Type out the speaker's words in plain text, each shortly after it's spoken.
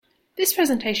This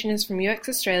presentation is from UX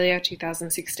Australia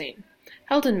 2016,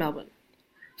 held in Melbourne.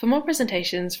 For more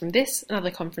presentations from this and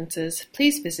other conferences,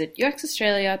 please visit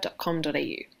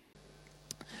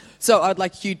uxaustralia.com.au. So I'd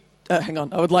like you, I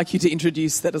would like you to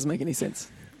introduce, that doesn't make any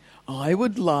sense. I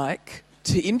would like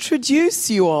to introduce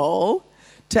you all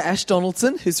to Ash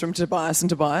Donaldson, who's from Tobias &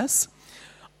 Tobias.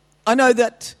 I know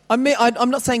that, I'm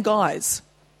not saying guys.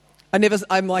 I'm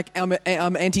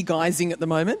anti-guysing at the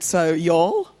moment, so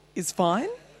y'all is fine.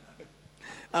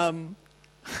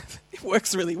 It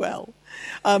works really well.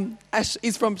 Ash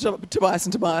is from Tobias &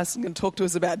 Tobias and going to talk to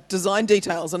us about design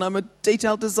details, and I'm a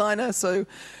detail designer, so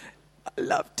I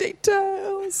love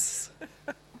details.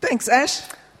 Thanks, Ash.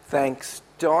 Thanks,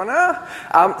 Donna.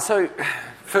 So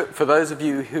for those of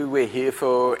you who were here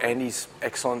for Andy's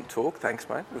excellent talk, thanks,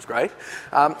 mate, it was great.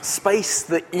 Space,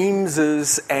 the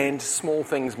Eameses, and small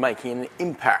things making an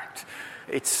impact.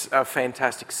 It's a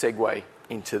fantastic segue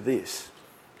into this.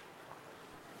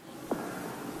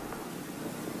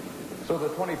 So the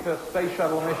 25th Space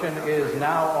Shuttle mission is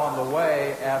now on the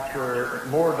way after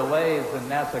more delays than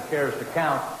NASA cares to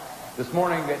count. This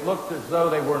morning it looked as though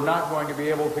they were not going to be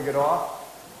able to get off.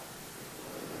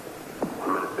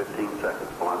 1 minute 15 seconds,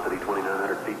 velocity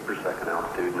 2,900 feet per second,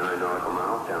 altitude 9 nautical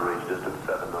miles, downrange distance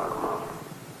 7 nautical miles.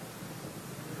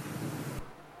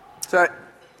 So,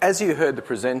 as you heard the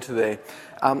presenter there,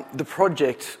 the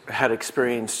project had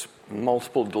experienced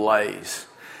multiple delays.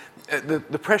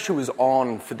 The pressure was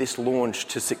on for this launch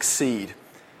to succeed.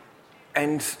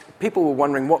 And people were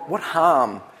wondering what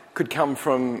harm could come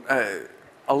from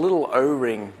a little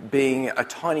O-ring being a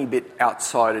tiny bit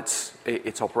outside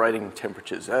its operating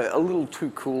temperatures, a little too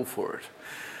cool for it.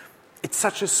 It's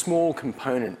such a small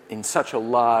component in such a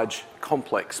large,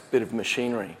 complex bit of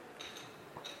machinery.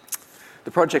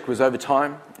 The project was over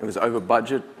time, it was over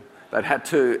budget, they'd had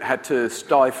to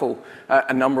stifle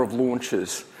a number of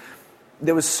launches.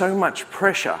 There was so much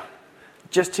pressure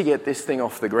just to get this thing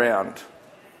off the ground.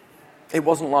 It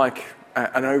wasn't like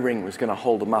an O-ring was going to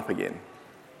hold them up again.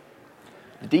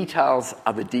 The details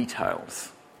are the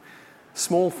details.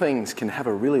 Small things can have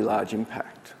a really large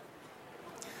impact.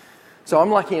 So I'm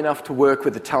lucky enough to work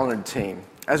with a talented team.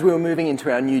 As we were moving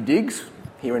into our new digs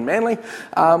here in Manly,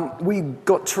 we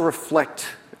got to reflect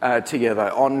together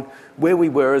on where we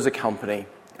were as a company,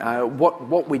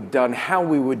 what we'd done, how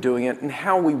we were doing it, and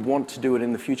how we want to do it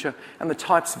in the future, and the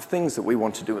types of things that we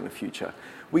want to do in the future.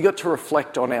 We got to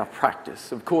reflect on our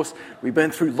practice. Of course, we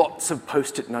burned through lots of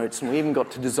post-it notes, and we even got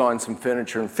to design some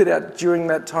furniture and fit out during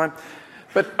that time.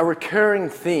 But a recurring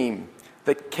theme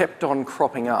that kept on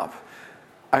cropping up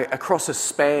across a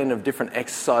span of different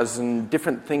exercises and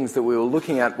different things that we were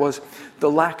looking at was the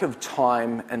lack of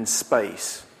time and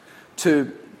space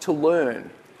to learn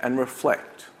and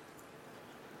reflect.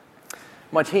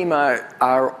 My team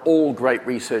are all great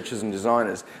researchers and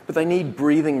designers, but they need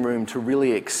breathing room to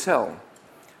really excel.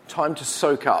 Time to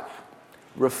soak up,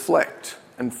 reflect,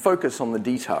 and focus on the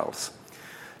details.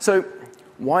 So,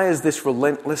 why is this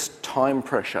relentless time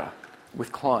pressure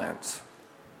with clients?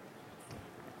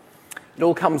 It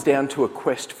all comes down to a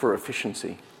quest for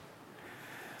efficiency.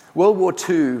 World War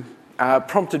II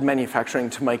prompted manufacturing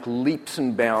to make leaps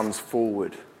and bounds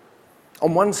forward.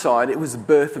 On one side, it was the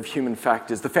birth of human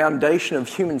factors, the foundation of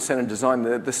human-centered design,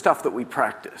 the stuff that we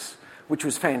practice, which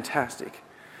was fantastic.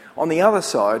 On the other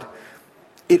side,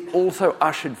 it also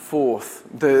ushered forth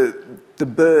the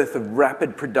birth of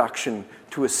rapid production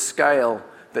to a scale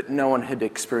that no one had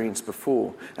experienced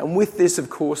before. And with this, of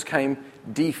course, came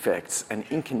defects and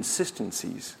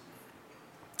inconsistencies.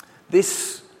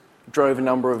 This drove a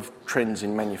number of trends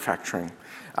in manufacturing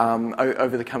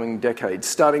over the coming decades,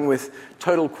 starting with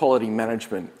total quality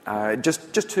management,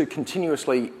 just to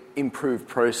continuously improve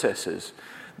processes,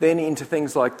 then into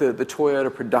things like the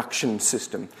Toyota production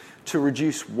system to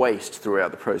reduce waste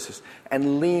throughout the process,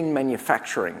 and lean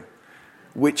manufacturing,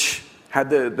 which had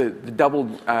the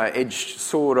double-edged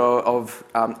sword of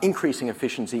increasing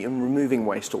efficiency and removing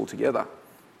waste altogether.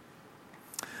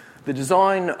 The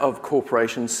design of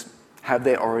corporations have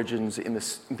their origins in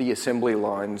the assembly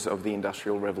lines of the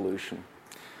Industrial Revolution.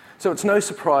 So it's no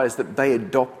surprise that they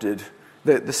adopted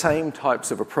the same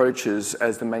types of approaches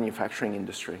as the manufacturing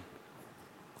industry.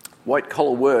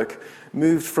 White-collar work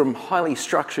moved from highly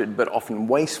structured but often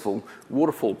wasteful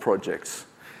waterfall projects,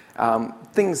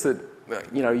 things that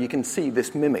you can see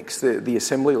this mimics the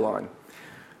assembly line,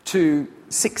 to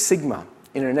Six Sigma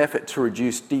in an effort to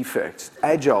reduce defects,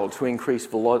 Agile to increase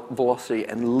velocity,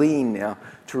 and Lean now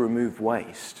to remove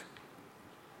waste.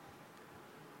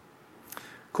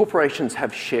 Corporations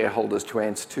have shareholders to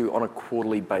answer to on a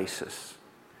quarterly basis,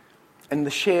 and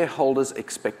the shareholders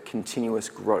expect continuous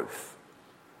growth.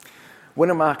 When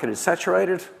a market is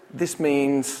saturated, this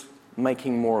means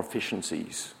making more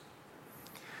efficiencies.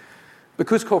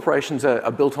 Because corporations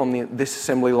are built on this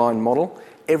assembly line model,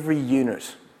 every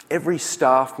unit, every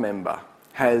staff member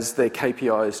has their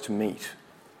KPIs to meet,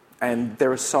 and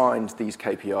they're assigned these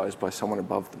KPIs by someone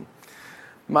above them.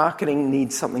 Marketing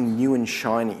needs something new and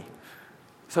shiny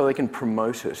so they can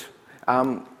promote it.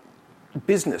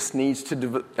 Business needs to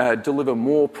deliver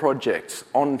more projects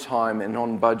on time and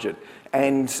on budget,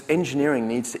 and engineering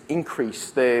needs to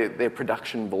increase their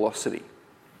production velocity.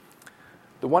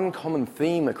 The one common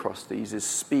theme across these is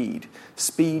speed.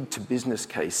 Speed to business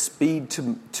case, speed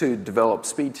to develop,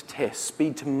 speed to test,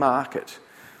 speed to market.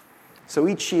 So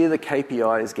each year the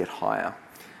KPIs get higher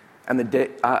and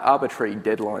the arbitrary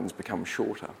deadlines become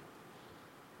shorter.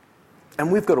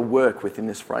 And we've got to work within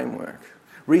this framework.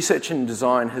 Research and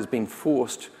design has been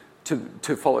forced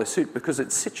to follow suit because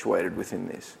it's situated within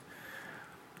this.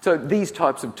 So these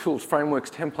types of tools,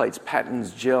 frameworks, templates,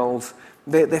 patterns, gels,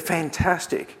 they're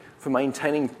fantastic for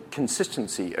maintaining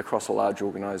consistency across a large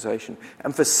organisation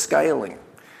and for scaling.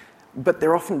 But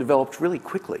they're often developed really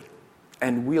quickly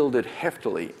and wielded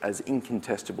heftily as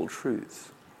incontestable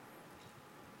truths.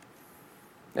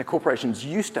 Now, corporations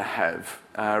used to have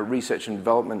research and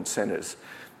development centres,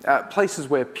 places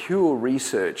where pure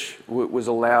research was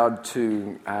allowed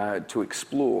to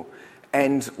explore,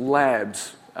 and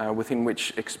labs within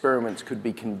which experiments could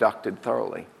be conducted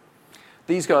thoroughly.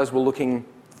 These guys were looking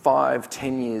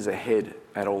 5-10 years ahead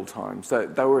at all times.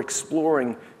 They were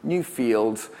exploring new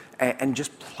fields and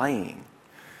just playing.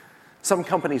 Some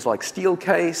companies like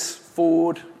Steelcase,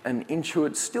 Ford, and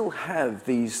Intuit still have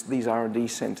these R&D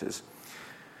centres.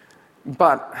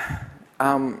 But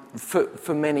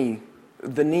for many,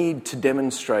 the need to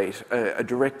demonstrate a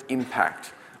direct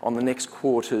impact on the next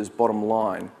quarter's bottom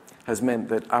line has meant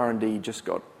that R&D just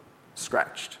got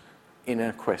scratched in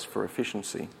a quest for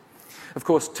efficiency. Of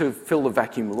course, to fill the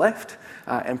vacuum left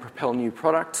and propel new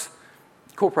products,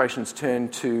 corporations turn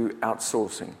to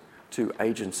outsourcing to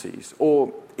agencies,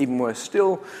 or even worse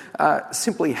still,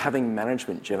 simply having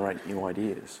management generate new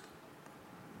ideas.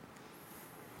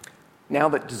 Now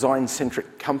that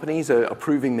design-centric companies are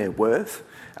proving their worth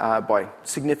by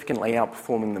significantly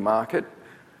outperforming the market,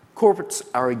 corporates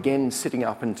are again sitting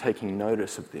up and taking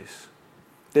notice of this.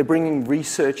 They're bringing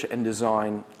research and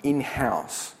design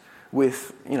in-house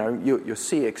with your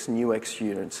CX and UX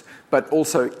units, but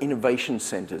also innovation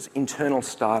centres, internal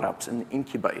startups and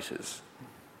incubators.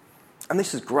 And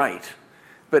this is great,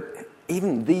 but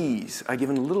even these are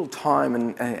given little time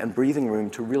and breathing room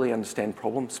to really understand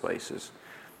problem spaces.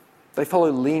 They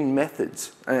follow lean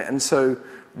methods, and so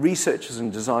researchers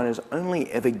and designers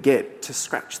only ever get to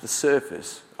scratch the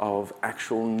surface of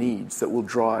actual needs that will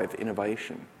drive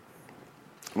innovation.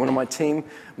 One of my team,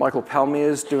 Michael Palmier,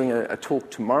 is doing a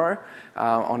talk tomorrow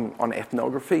on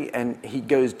ethnography, and he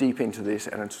goes deep into this,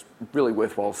 and it's really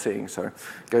worthwhile seeing, so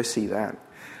go see that.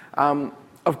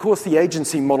 Of course, the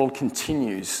agency model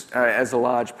continues as a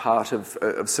large part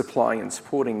of supplying and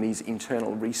supporting these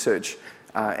internal research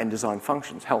and design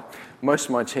functions. Hell, most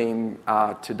of my team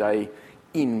are today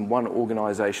in one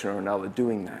organisation or another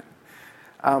doing that.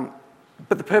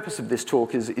 But the purpose of this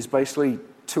talk is basically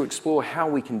to explore how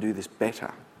we can do this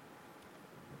better.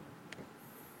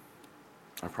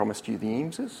 I promised you the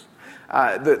Eameses.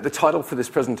 The title for this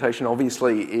presentation,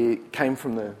 obviously, it came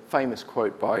from the famous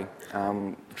quote by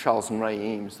Charles and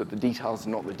Ray Eames that the details are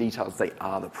not the details, they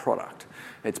are the product.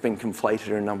 It's been conflated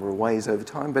in a number of ways over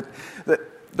time, but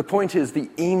the point is the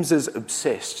Eameses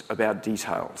obsessed about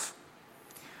details.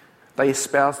 They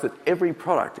espouse that every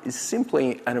product is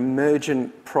simply an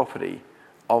emergent property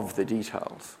of the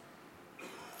details.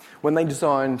 When they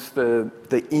designed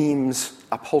the Eames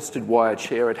upholstered wire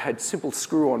chair, it had simple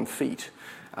screw-on feet,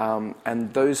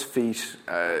 and those feet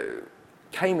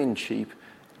came in cheap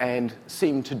and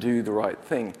seemed to do the right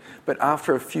thing. But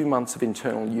after a few months of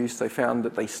internal use, they found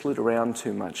that they slid around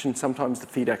too much, and sometimes the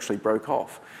feet actually broke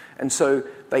off. And so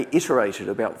they iterated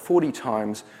about 40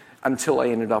 times until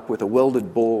they ended up with a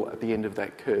welded ball at the end of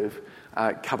that curve,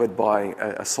 covered by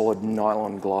a solid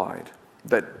nylon glide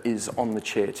that is on the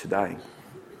chair today.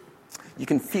 You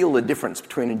can feel the difference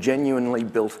between a genuinely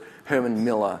built Herman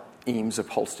Miller Eames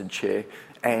upholstered chair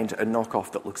and a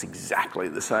knockoff that looks exactly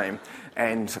the same.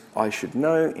 And I should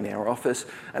know, in our office,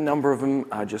 a number of them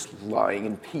are just lying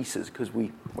in pieces because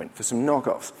we went for some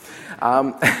knockoffs.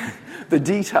 The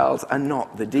details are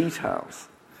not the details.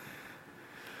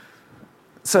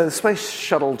 So the Space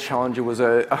Shuttle Challenger was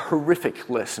a horrific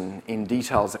lesson in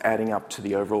details adding up to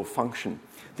the overall function.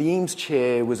 The Eames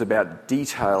chair was about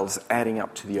details adding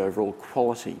up to the overall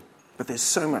quality, but there's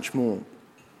so much more.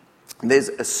 There's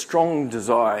a strong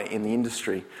desire in the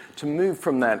industry to move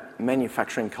from that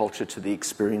manufacturing culture to the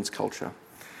experience culture,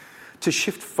 to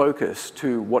shift focus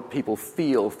to what people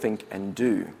feel, think, and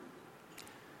do.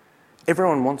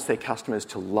 Everyone wants their customers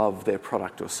to love their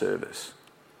product or service.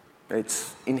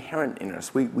 It's inherent in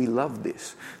us. We love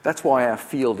this. That's why our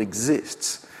field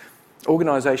exists.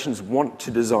 Organisations want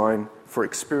to design for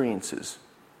experiences.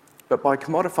 But by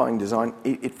commodifying design,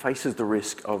 it faces the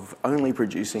risk of only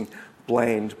producing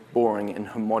bland, boring, and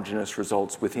homogeneous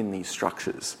results within these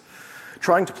structures.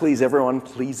 Trying to please everyone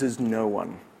pleases no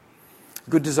one.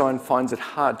 Good design finds it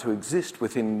hard to exist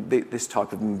within this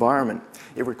type of environment.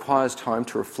 It requires time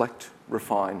to reflect,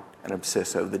 refine, and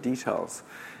obsess over the details.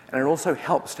 And it also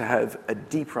helps to have a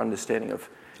deeper understanding of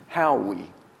how we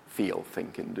feel,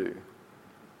 think, and do.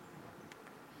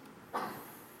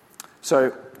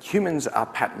 So humans are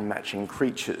pattern-matching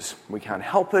creatures. We can't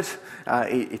help it.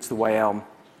 It's the way our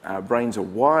brains are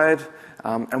wired,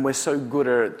 and we're so good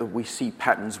at it that we see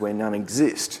patterns where none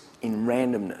exist, in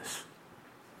randomness.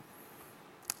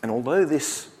 And although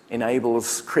this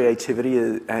enables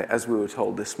creativity, as we were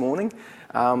told this morning,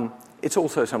 it's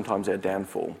also sometimes our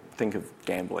downfall. Think of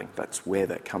gambling. That's where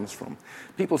that comes from.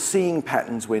 People seeing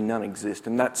patterns where none exist,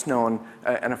 and that's an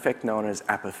effect known as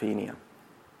apophenia.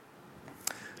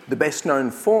 The best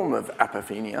known form of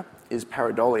apophenia is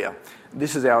pareidolia.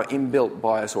 This is our inbuilt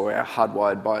bias or our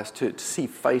hardwired bias to see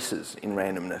faces in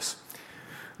randomness.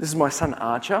 This is my son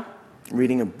Archer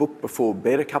reading a book before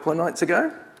bed a couple of nights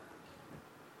ago.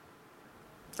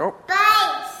 Oh.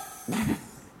 Face!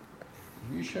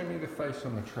 Will you show me the face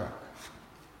on the truck?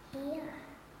 Here.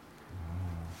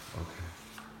 Oh, okay.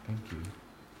 Thank you.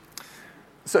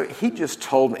 So he just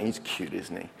told me, he's cute,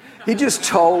 isn't he? He just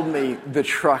told me the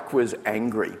truck was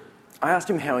angry. I asked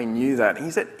him how he knew that. He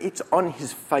said, "It's on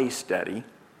his face, Daddy."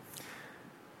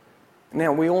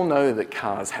 Now, we all know that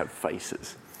cars have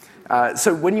faces.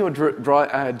 So when you're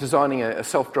designing a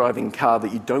self-driving car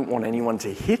that you don't want anyone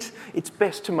to hit, it's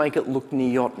best to make it look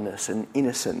neotenous and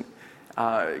innocent.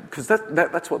 Because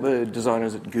that's what the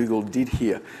designers at Google did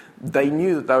here. They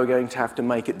knew that they were going to have to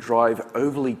make it drive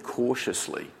overly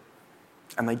cautiously,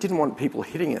 and they didn't want people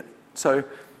hitting it. So,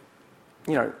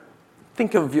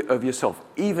 think of yourself.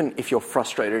 Even if you're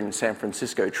frustrated in San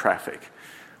Francisco traffic,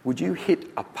 would you hit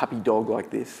a puppy dog like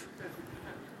this?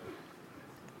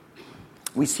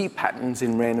 We see patterns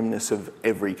in randomness of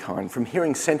every kind, from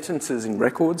hearing sentences in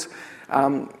records,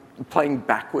 playing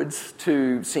backwards,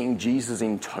 to seeing Jesus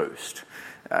in toast.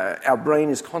 Our brain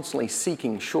is constantly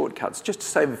seeking shortcuts just to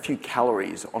save a few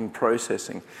calories on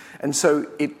processing. And so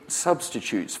it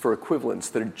substitutes for equivalents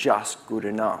that are just good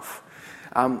enough.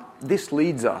 This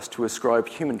leads us to ascribe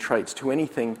human traits to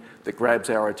anything that grabs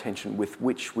our attention with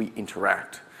which we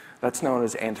interact. That's known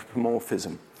as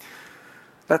anthropomorphism.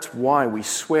 That's why we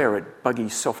swear at buggy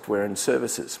software and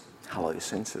services. Hello,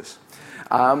 census.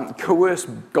 Coerce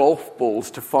golf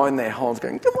balls to find their holes,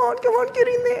 going, come on, get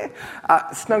in there.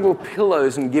 Snuggle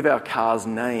pillows and give our cars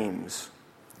names.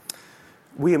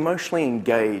 We emotionally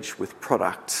engage with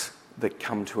products that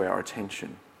come to our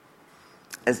attention.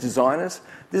 As designers,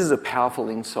 this is a powerful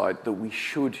insight that we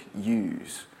should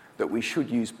use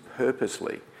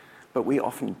purposely, but we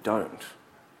often don't,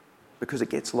 because it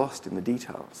gets lost in the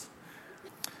details.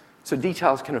 So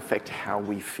details can affect how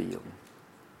we feel.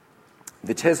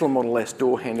 The Tesla Model S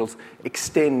door handles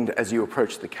extend as you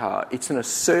approach the car. It's an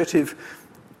assertive,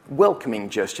 welcoming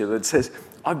gesture that says,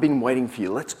 "I've been waiting for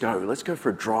you, let's go for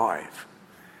a drive."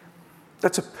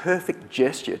 That's a perfect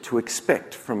gesture to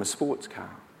expect from a sports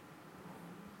car.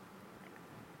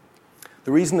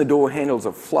 The reason the door handles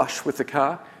are flush with the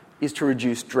car is to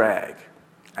reduce drag,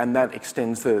 and that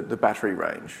extends the battery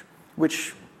range,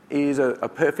 which is a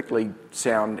perfectly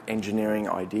sound engineering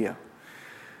idea.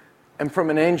 And from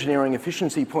an engineering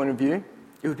efficiency point of view,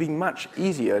 it would be much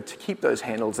easier to keep those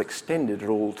handles extended at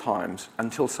all times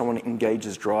until someone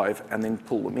engages drive and then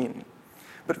pull them in.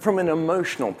 But from an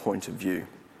emotional point of view,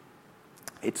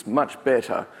 it's much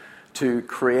better to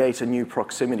create a new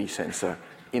proximity sensor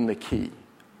in the key.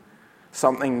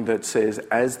 Something that says,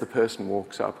 as the person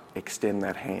walks up, extend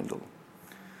that handle.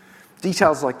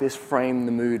 Details like this frame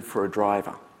the mood for a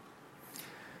driver.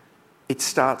 It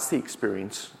starts the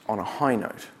experience on a high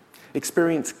note.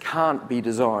 Experience can't be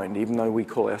designed, even though we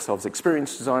call ourselves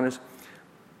experience designers.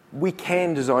 We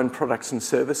can design products and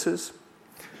services,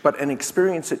 but an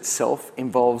experience itself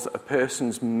involves a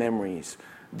person's memories,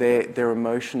 their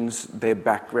emotions, their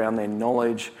background, their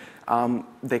knowledge,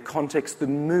 their context, the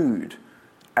mood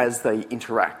as they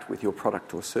interact with your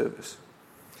product or service.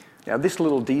 Now, this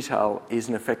little detail is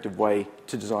an effective way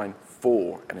to design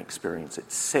for an experience.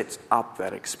 It sets up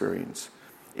that experience.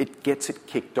 it gets it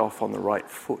kicked off on the right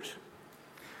foot.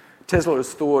 Tesla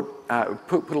has put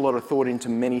a lot of thought into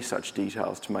many such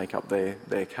details to make up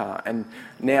their car. And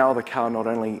now the car not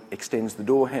only extends the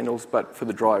door handles, but for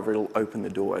the driver, it'll open the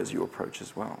door as you approach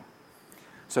as well.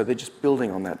 So they're just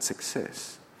building on that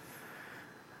success.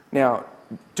 Now,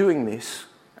 doing this,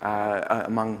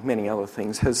 among many other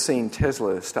things, has seen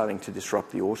Tesla starting to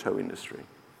disrupt the auto industry.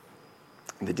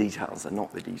 The details are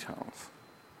not the details.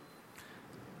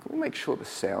 Can we make sure the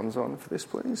sound's on for this,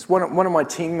 please? One of my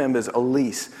team members,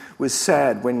 Elise, was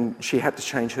sad when she had to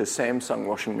change her Samsung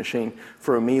washing machine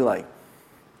for a Miele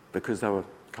because they were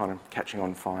kind of catching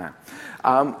on fire.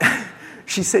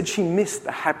 She said she missed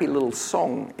the happy little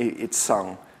song it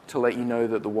sung to let you know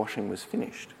that the washing was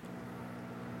finished.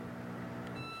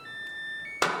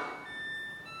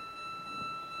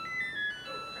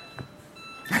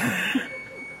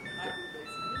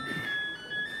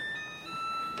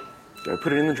 Go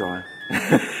put it in the dryer.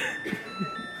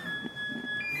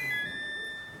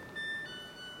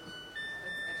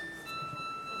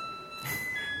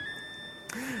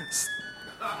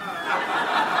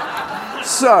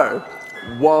 So,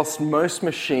 whilst most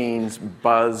machines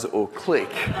buzz or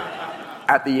click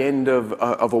at the end of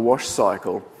a wash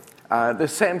cycle, the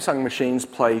Samsung machines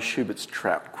play Schubert's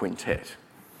Trout Quintet.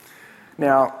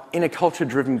 Now, in a culture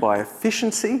driven by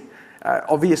efficiency,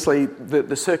 obviously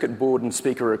the circuit board and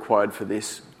speaker required for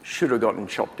this should have gotten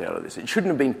chopped out of this. It shouldn't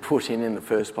have been put in the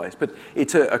first place, but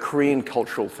it's a Korean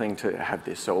cultural thing to have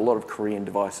this, so a lot of Korean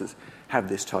devices have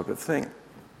this type of thing.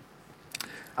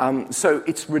 So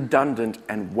it's redundant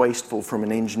and wasteful from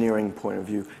an engineering point of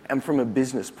view and from a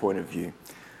business point of view.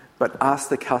 But ask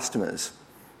the customers,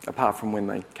 apart from when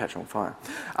they catch on fire.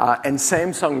 And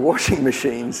Samsung washing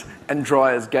machines and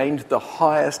dryers gained the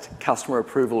highest customer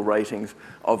approval ratings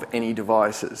of any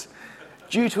devices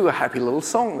due to a happy little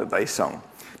song that they sung.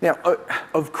 Now,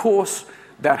 of course,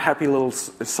 that happy little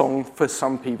song for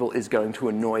some people is going to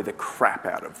annoy the crap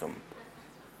out of them.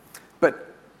 But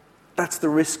that's the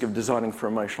risk of designing for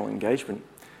emotional engagement.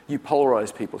 You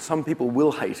polarize people. Some people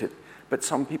will hate it, but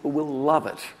some people will love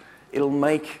it. It'll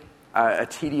make a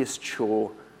tedious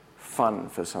chore fun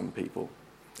for some people.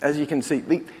 As you can see,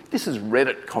 this is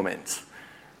Reddit comments,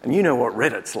 and you know what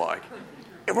Reddit's like.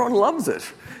 Everyone loves it.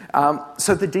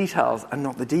 So the details are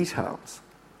not the details.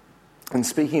 And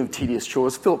speaking of tedious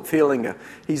chores, Philip Feelinger,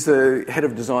 he's the head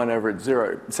of design over at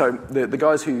Xero. So the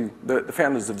guys the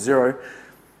founders of Xero,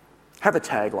 have a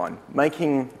tagline,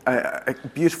 making a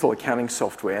beautiful accounting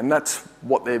software, and that's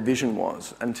what their vision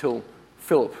was until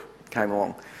Philip came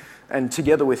along. And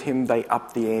together with him, they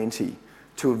upped the ante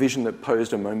to a vision that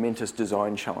posed a momentous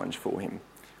design challenge for him,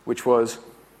 which was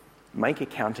make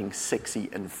accounting sexy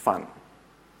and fun.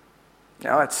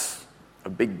 Now that's a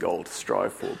big goal to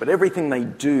strive for, but everything they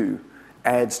do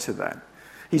adds to that.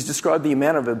 He's described the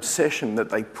amount of obsession that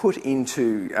they built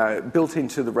into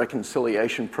the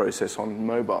reconciliation process on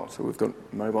mobile. So we've got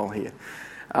mobile here.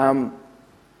 And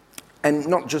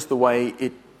not just the way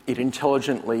it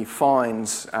intelligently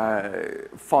finds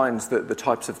the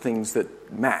types of things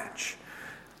that match,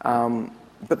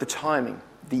 but the timing,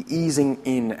 the easing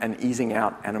in and easing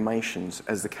out animations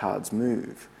as the cards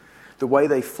move. The way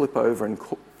they flip over and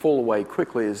fall away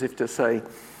quickly as if to say,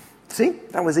 see,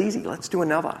 that was easy, let's do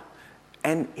another.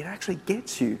 And it actually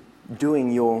gets you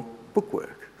doing your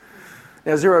bookwork.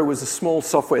 Now, Xero was a small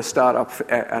software startup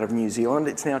out of New Zealand.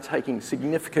 It's now taking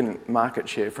significant market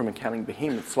share from accounting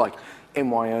behemoths like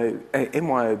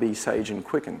MYOB, Sage, and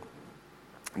Quicken.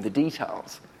 The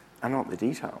details are not the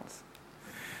details.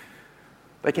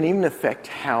 They can even affect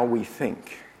how we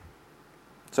think.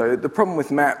 So the problem with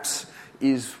maps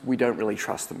is we don't really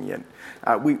trust them yet.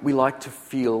 We like to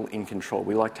feel in control.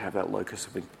 We like to have that locus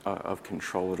of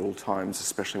control at all times,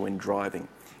 especially when driving.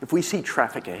 If we see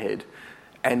traffic ahead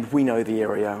and we know the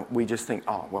area, we just think,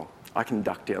 oh, well, I can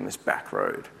duck down this back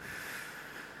road.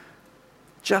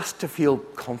 Just to feel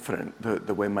confident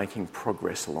that we're making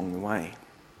progress along the way.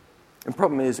 The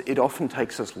problem is it often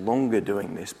takes us longer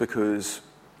doing this because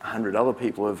 100 other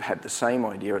people have had the same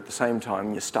idea at the same time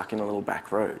and you're stuck in a little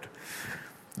back road.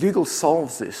 Google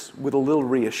solves this with a little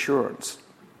reassurance.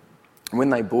 When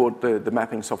they bought the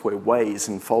mapping software Waze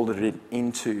and folded it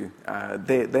into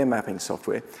their mapping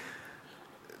software,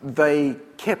 they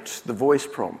kept the voice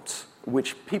prompts,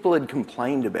 which people had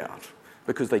complained about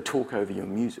because they talk over your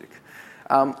music.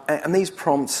 And these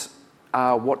prompts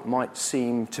are what might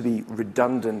seem to be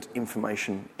redundant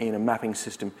information in a mapping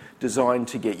system designed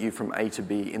to get you from A to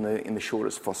B in the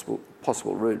shortest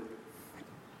possible route.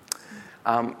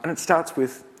 And it starts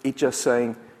with it just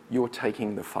saying, you're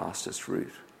taking the fastest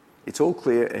route. It's all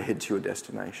clear ahead to your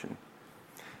destination.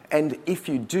 And if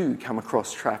you do come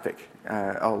across traffic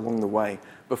along the way,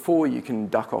 before you can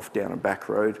duck off down a back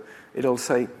road, it'll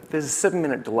say, there's a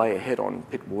 7-minute delay ahead on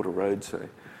Pittwater Road, so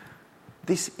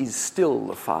this is still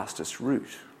the fastest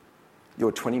route.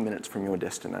 You're 20 minutes from your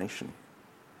destination.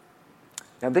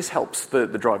 Now, this helps the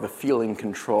driver feel in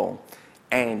control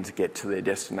and get to their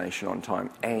destination on time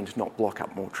and not block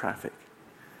up more traffic.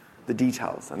 The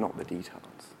details are not the details.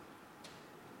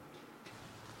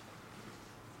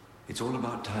 It's all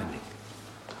about timing.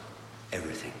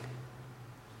 Everything.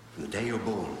 From the day you're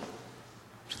born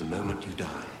to the moment you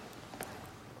die.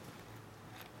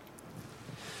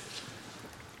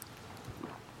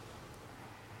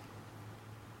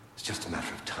 It's just a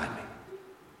matter of timing.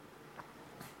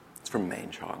 It's from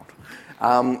Man-Child.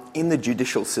 In the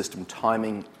judicial system,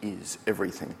 timing is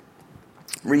everything.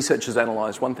 Researchers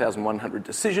analysed 1,100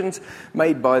 decisions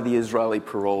made by the Israeli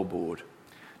Parole Board.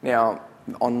 Now,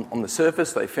 on the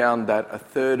surface, they found that a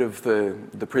third of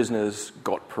the prisoners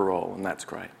got parole, and that's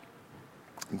great.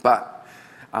 But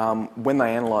when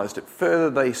they analysed it further,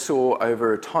 they saw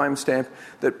over a timestamp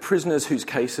that prisoners whose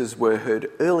cases were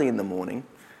heard early in the morning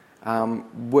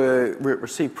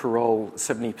received parole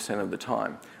 70% of the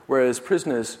time, whereas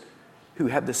prisoners who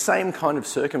had the same kind of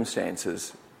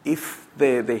circumstances, if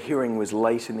their hearing was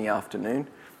late in the afternoon,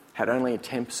 had only a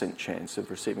 10% chance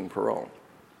of receiving parole.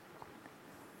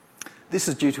 This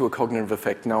is due to a cognitive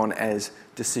effect known as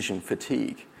decision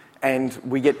fatigue. And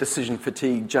we get decision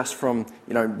fatigue just from,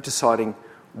 deciding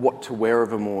what to wear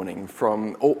of a morning,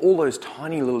 from all those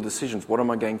tiny little decisions. What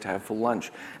am I going to have for lunch?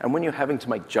 And when you're having to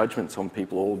make judgments on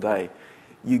people all day,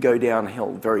 you go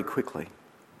downhill very quickly.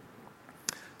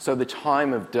 So the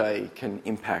time of day can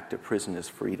impact a prisoner's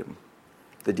freedom.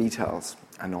 The details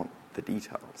are not the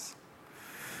details.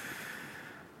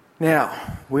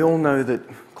 Now, we all know that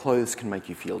clothes can make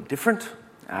you feel different.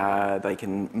 They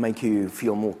can make you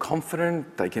feel more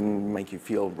confident. They can make you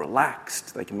feel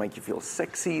relaxed. They can make you feel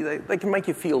sexy. They can make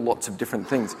you feel lots of different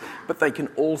things. But they can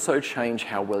also change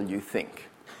how well you think.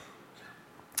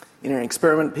 In an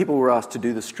experiment, people were asked to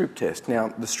do the Stroop test. Now,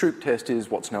 the Stroop test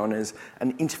is what's known as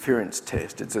an interference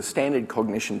test. It's a standard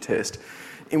cognition test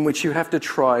in which you have to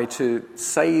try to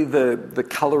say the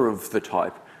colour of the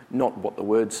type, not what the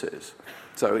word says.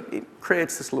 So it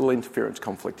creates this little interference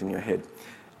conflict in your head.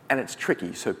 And it's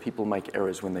tricky, so people make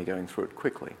errors when they're going through it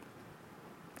quickly.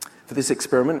 For this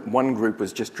experiment, one group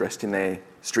was just dressed in their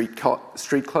street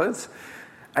clothes,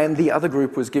 and the other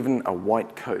group was given a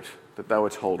white coat that they were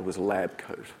told was a lab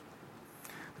coat.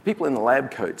 The people in the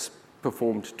lab coats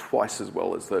performed twice as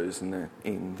well as those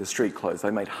in the street clothes.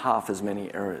 They made half as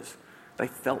many errors. They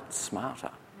felt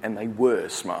smarter, and they were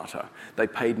smarter. They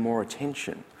paid more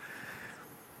attention.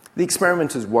 The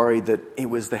experimenters worried that it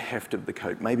was the heft of the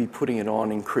coat. Maybe putting it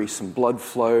on increased some blood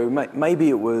flow. Maybe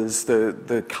it was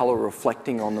the colour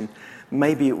reflecting on them.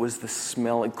 Maybe it was the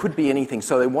smell. It could be anything.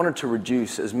 So they wanted to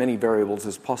reduce as many variables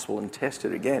as possible and test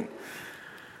it again.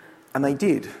 And they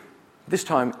did. This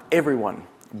time, everyone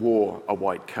wore a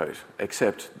white coat,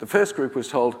 except the first group was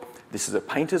told, this is a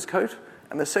painter's coat,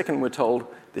 and the second were told,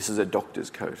 this is a doctor's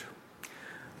coat.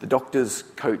 The doctor's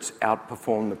coats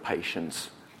outperformed the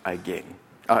patients again.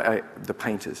 The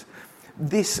painters.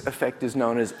 This effect is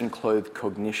known as enclothed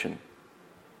cognition.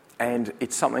 And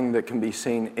it's something that can be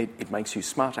seen, it makes you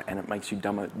smarter and it makes you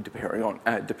dumber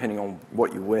depending on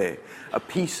what you wear. A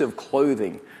piece of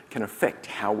clothing can affect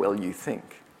how well you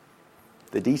think.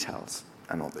 The details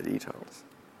are not the details.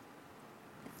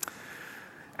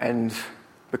 And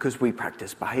because we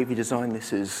practice behaviour design,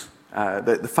 this is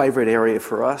the favourite area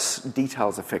for us,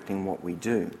 details affecting what we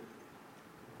do.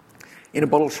 In a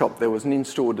bottle shop, there was an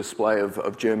in-store display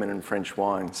of German and French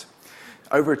wines.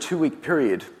 Over a 2-week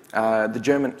period, the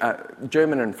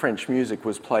German and French music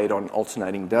was played on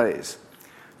alternating days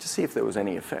to see if there was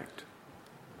any effect.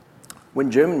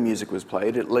 When German music was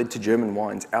played, it led to German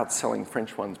wines outselling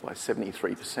French ones by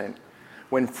 73%.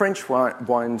 When French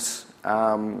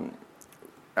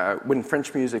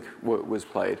music was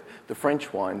played, the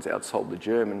French wines outsold the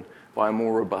German by a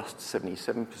more robust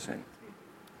 77%.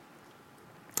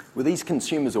 Were these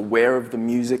consumers aware of the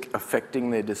music affecting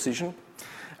their decision?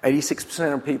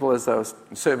 86% of people, as they were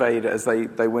surveyed as they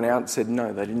went out, said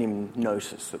no, they didn't even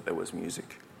notice that there was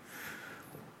music.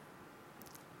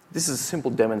 This is a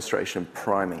simple demonstration of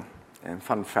priming. And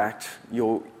fun fact,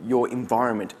 your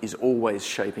environment is always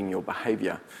shaping your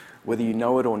behaviour, whether you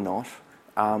know it or not,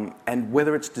 and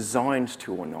whether it's designed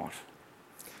to or not.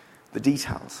 The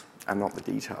details are not the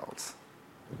details.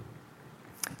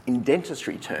 In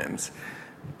dentistry terms,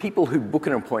 people who book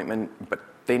an appointment but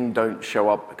then don't show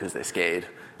up because they're scared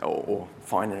or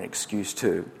find an excuse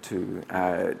to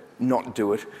not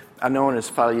do it are known as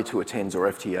failure to attend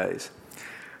or FTAs.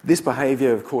 This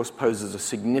behaviour, of course, poses a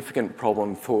significant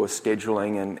problem for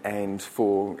scheduling and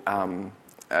for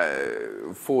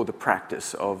the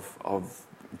practice of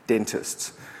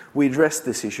dentists. We addressed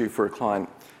this issue for a client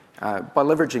by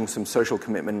leveraging some social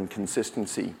commitment and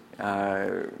consistency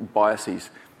biases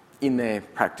in their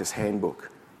practice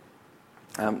handbook.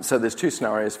 So there's two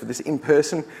scenarios for this. In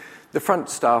person, the front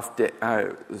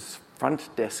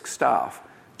desk staff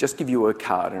just give you a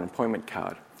card, an appointment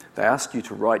card. They ask you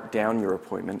to write down your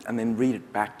appointment and then read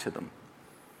it back to them.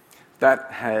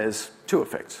 That has two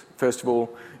effects. First of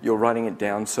all, you're writing it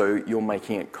down, so you're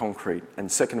making it concrete.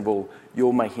 And second of all,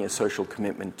 you're making a social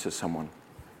commitment to someone.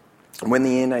 And when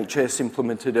the NHS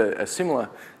implemented a similar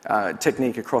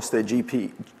technique across their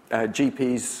GPs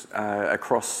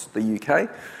across the UK,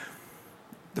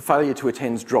 the failure to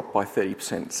attend dropped by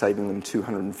 30%, saving them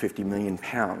 £250 million.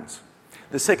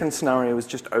 The second scenario is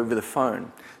just over the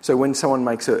phone. So when someone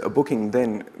makes a booking,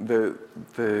 then the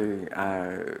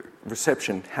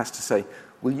reception has to say,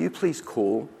 "Will you please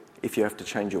call if you have to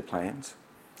change your plans?"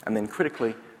 And then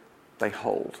critically, they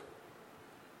hold.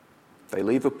 They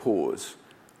leave a pause,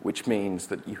 which means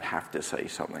that you have to say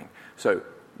something. So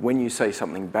when you say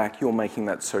something back, you're making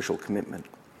that social commitment.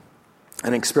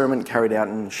 An experiment carried out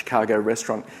in a Chicago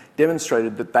restaurant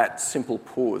demonstrated that that simple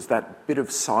pause, that bit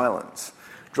of silence,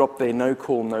 dropped their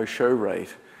no-call, no-show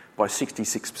rate by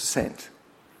 66%.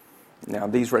 Now,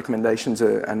 these recommendations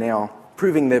are now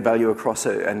proving their value across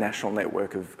a national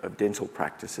network of dental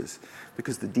practices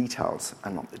because the details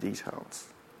are not the details.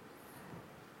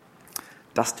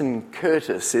 Dustin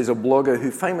Curtis is a blogger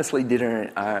who famously did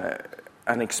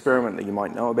an experiment that you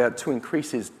might know about to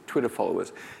increase his Twitter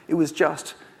followers. It was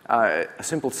just a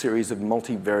simple series of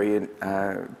multivariate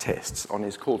tests on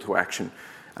his call to action,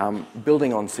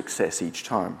 building on success each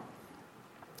time.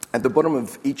 At the bottom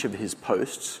of each of his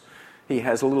posts, he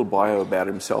has a little bio about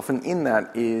himself, and in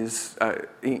that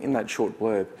short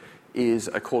blurb is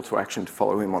a call to action to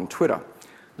follow him on Twitter.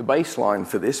 The baseline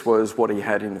for this was what he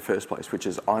had in the first place, which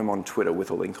is "I'm on Twitter"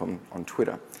 with a link on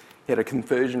Twitter. He had a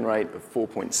conversion rate of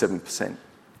 4.7%.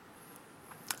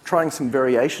 Trying some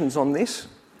variations on this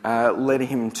led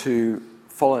him to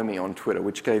follow me on Twitter,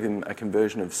 which gave him a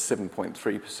conversion of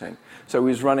 7.3%. So he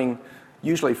was running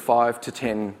usually 5 to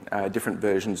 10 different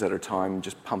versions at a time,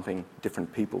 just pumping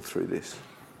different people through this.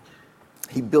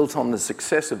 He built on the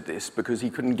success of this because he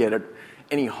couldn't get it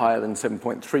any higher than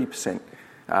 7.3%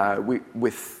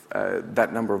 with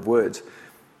that number of words.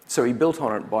 So he built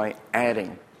on it by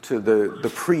adding to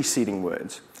the preceding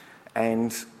words.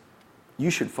 And "You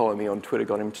should follow me on Twitter"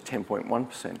 got him to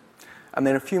 10.1%. And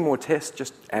then a few more tests,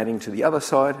 just adding to the other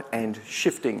side and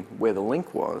shifting where the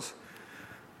link was,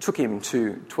 took him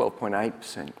to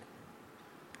 12.8%.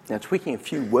 Now, tweaking a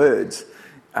few words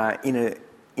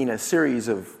in a series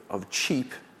of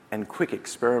cheap and quick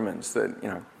experiments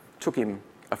that took him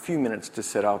a few minutes to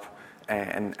set up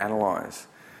and analyse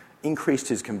increased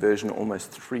his conversion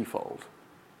almost threefold.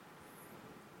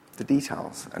 The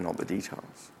details are not the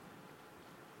details.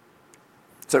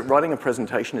 So writing a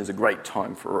presentation is a great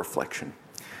time for reflection.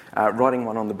 Writing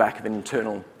one on the back of an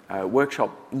internal workshop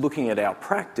looking at our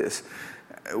practice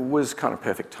was kind of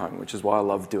perfect timing, which is why I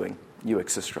love doing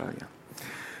UX Australia.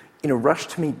 In a rush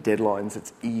to meet deadlines,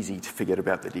 it's easy to forget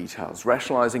about the details,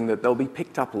 rationalising that they'll be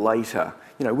picked up later.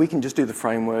 We can just do the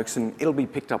frameworks and it'll be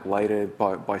picked up later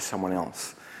by someone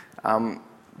else.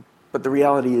 But the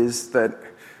reality is that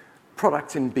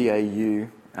products in BAU,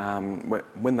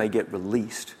 when they get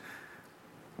released,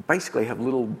 basically have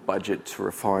little budget to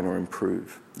refine or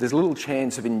improve. There's little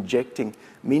chance of injecting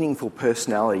meaningful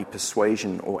personality,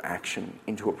 persuasion, or action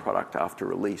into a product after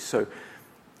release. So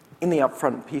in the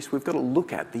upfront piece, we've got to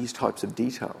look at these types of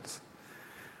details.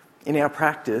 In our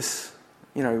practice,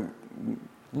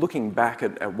 looking back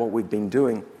at what we've been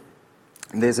doing,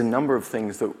 there's a number of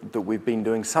things that we've been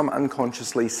doing, some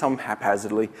unconsciously, some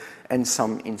haphazardly, and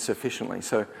some insufficiently.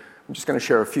 So I'm just going to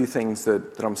share a few things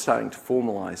that I'm starting to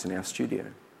formalise in our studio.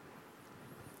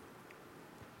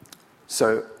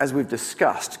 So, as we've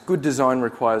discussed, good design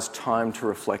requires time to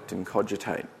reflect and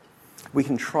cogitate. We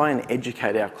can try and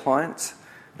educate our clients,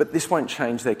 but this won't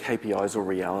change their KPIs or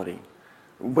reality.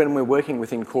 When we're working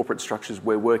within corporate structures,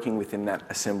 we're working within that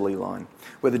assembly line,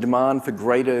 where the demand for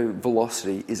greater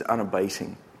velocity is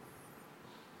unabating.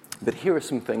 But here are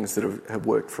some things that have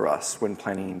worked for us when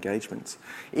planning engagements.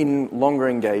 In longer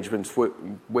engagements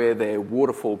where they're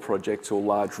waterfall projects or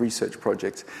large research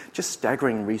projects, just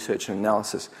staggering research and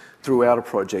analysis throughout a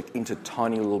project into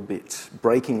tiny little bits,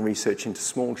 breaking research into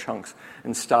small chunks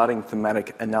and starting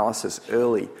thematic analysis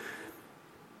early.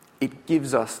 It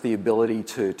gives us the ability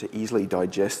to easily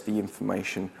digest the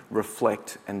information,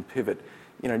 reflect and pivot.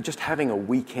 Just having a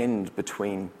weekend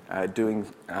between doing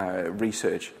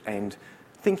research and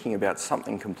thinking about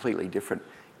something completely different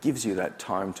gives you that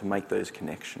time to make those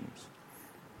connections.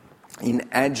 In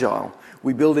Agile,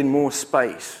 we build in more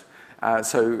space.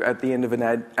 So at the end of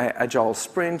an Agile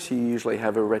sprint, you usually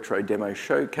have a retro demo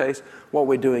showcase. What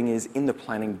we're doing is, in the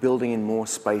planning, building in more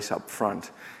space up front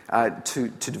to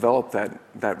develop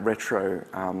that retro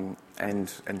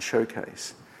and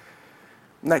showcase.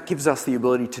 And that gives us the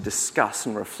ability to discuss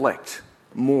and reflect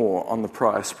more on the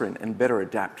prior sprint and better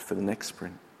adapt for the next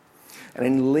sprint. And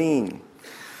in Lean,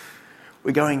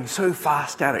 we're going so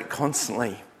fast at it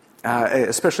constantly,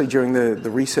 especially during the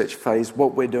research phase.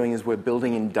 What we're doing is we're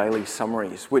building in daily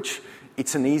summaries, which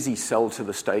it's an easy sell to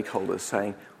the stakeholders,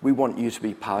 saying, we want you to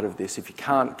be part of this. If you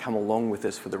can't come along with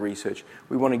us for the research,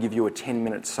 we want to give you a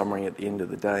 10-minute summary at the end of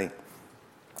the day.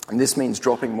 And this means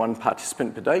dropping one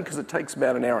participant per day because it takes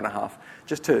about an hour and a half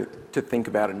just to think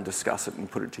about it and discuss it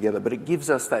and put it together. But it gives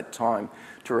us that time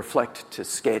to reflect, to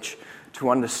sketch, to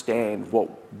understand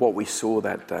what we saw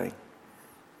that day.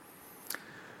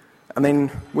 And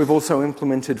then we've also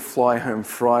implemented Fly Home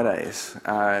Fridays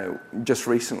just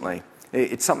recently.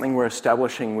 It's something we're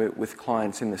establishing with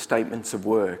clients in the statements of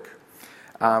work.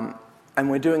 And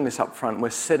we're doing this up front. We're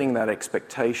setting that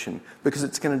expectation because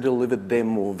it's going to deliver them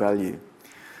more value.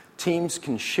 Teams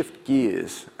can shift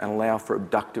gears and allow for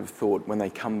abductive thought when they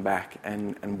come back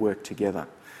and work together.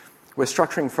 We're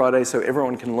structuring Fridays so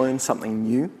everyone can learn something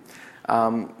new.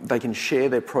 They can share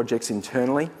their projects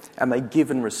internally, and they give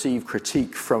and receive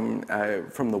critique from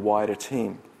the wider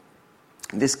team.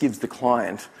 This gives the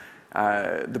client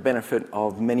the benefit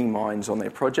of many minds on their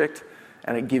project,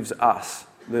 and it gives us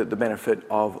the benefit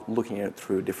of looking at it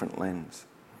through a different lens.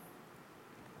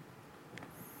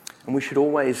 And we should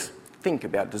always think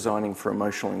about designing for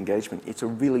emotional engagement. It's a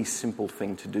really simple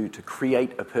thing to do, to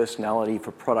create a personality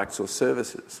for products or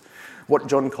services. What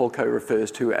John Colco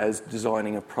refers to as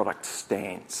designing a product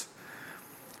stance.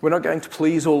 We're not going to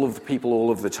please all of the people all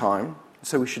of the time,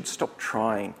 so we should stop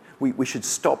trying. We should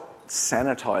stop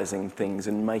sanitizing things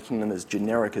and making them as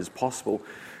generic as possible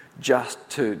just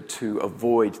to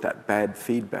avoid that bad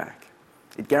feedback.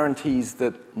 It guarantees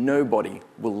that nobody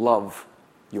will love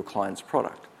your client's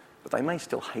product, but they may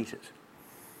still hate it.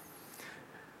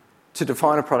 To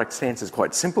define a product stance is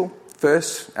quite simple.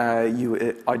 First,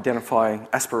 you identify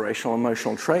aspirational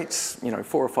emotional traits, 4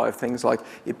 or 5 things like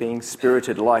it being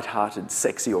spirited, light-hearted,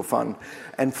 sexy or fun.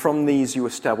 And from these you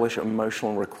establish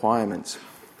emotional requirements.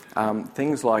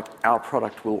 Things like our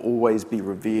product will always be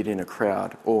revered in a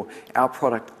crowd, or our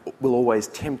product will always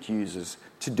tempt users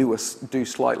to do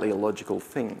slightly illogical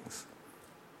things.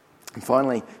 And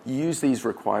finally, you use these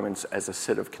requirements as a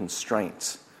set of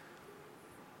constraints.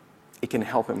 It can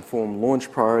help inform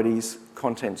launch priorities,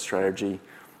 content strategy,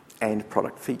 and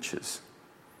product features.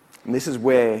 And this is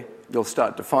where you'll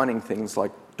start defining things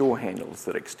like door handles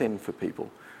that extend for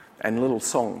people and little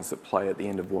songs that play at the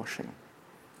end of washing.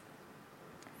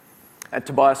 At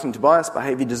Tobias & Tobias,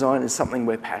 behaviour design is something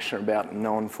we're passionate about and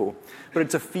known for, but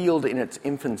it's a field in its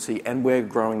infancy and we're a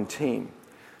growing team.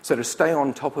 So to stay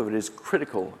on top of it is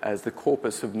critical as the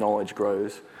corpus of knowledge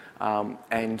grows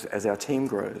and as our team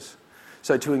grows.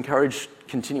 So to encourage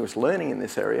continuous learning in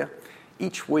this area,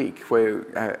 each week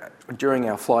during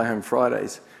our Fly Home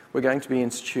Fridays, we're going to be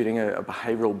instituting a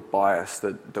behavioural bias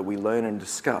that we learn and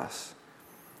discuss.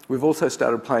 We've also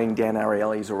started playing Dan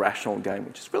Ariely's Irrational game,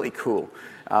 which is really cool.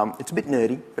 It's a bit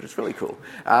nerdy, but it's really cool.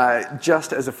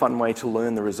 Just as a fun way to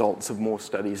learn the results of more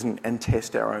studies and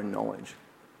test our own knowledge.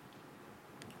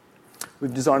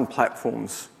 We've designed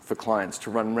platforms for clients to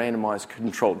run randomised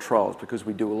controlled trials because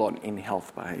we do a lot in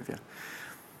health behaviour.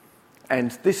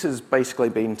 And this has basically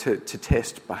been to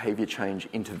test behaviour change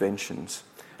interventions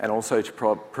and also to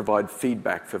provide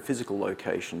feedback for physical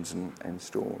locations and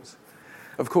stores.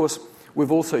 Of course,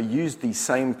 we've also used these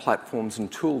same platforms and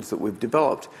tools that we've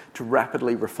developed to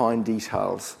rapidly refine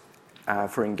details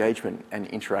for engagement and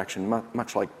interaction,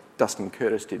 much like Dustin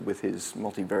Curtis did with his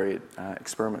multivariate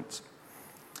experiments.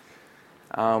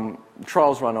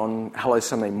 Trials run on Hello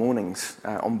Sunday mornings,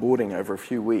 onboarding over a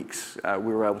few weeks.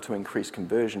 We were able to increase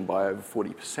conversion by over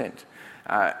 40%.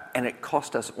 And it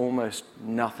cost us almost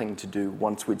nothing to do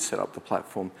once we'd set up the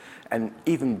platform. And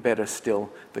even better still,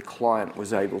 the client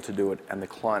was able to do it, and the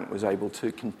client was able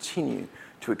to continue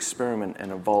to experiment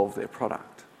and evolve their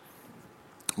product.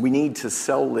 We need to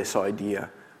sell this idea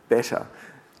better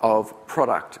of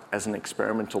product as an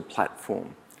experimental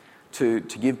platform to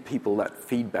give people that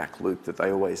feedback loop that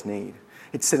they always need.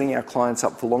 It's setting our clients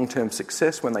up for long-term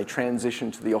success when they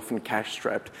transition to the often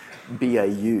cash-strapped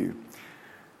BAU.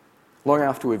 Long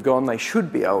after we've gone, they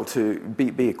should be able to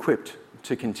be equipped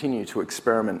to continue to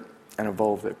experiment and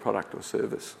evolve their product or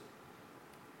service.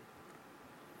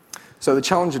 So the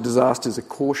challenge of disaster is a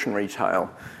cautionary tale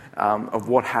of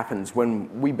what happens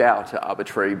when we bow to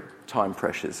arbitrary time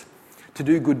pressures. To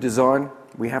do good design,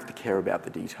 we have to care about the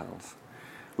details.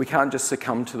 We can't just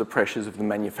succumb to the pressures of the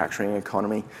manufacturing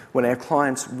economy. When our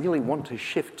clients really want to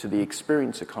shift to the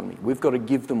experience economy, we've got to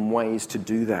give them ways to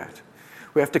do that.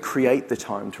 We have to create the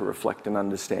time to reflect and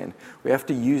understand. We have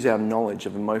to use our knowledge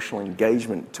of emotional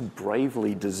engagement to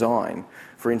bravely design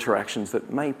for interactions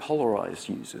that may polarize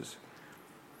users.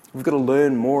 We've got to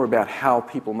learn more about how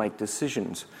people make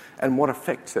decisions and what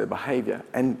affects their behaviour,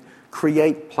 and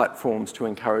create platforms to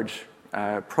encourage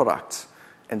products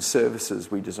and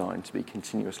services we design to be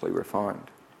continuously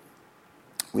refined.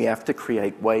 We have to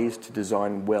create ways to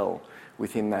design well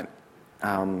within that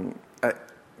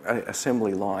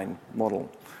assembly line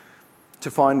model, to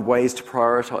find ways to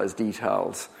prioritise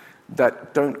details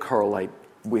that don't correlate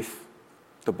with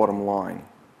the bottom line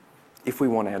if we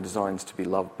want our designs to be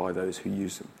loved by those who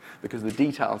use them. Because the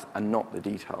details are not the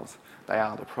details, they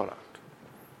are the product.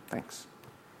 Thanks.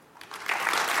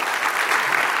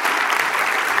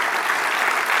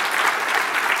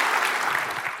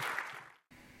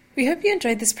 We hope you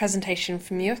enjoyed this presentation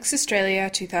from UX Australia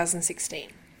 2016.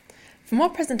 For more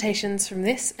presentations from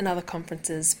this and other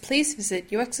conferences, please visit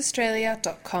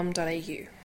uxaustralia.com.au.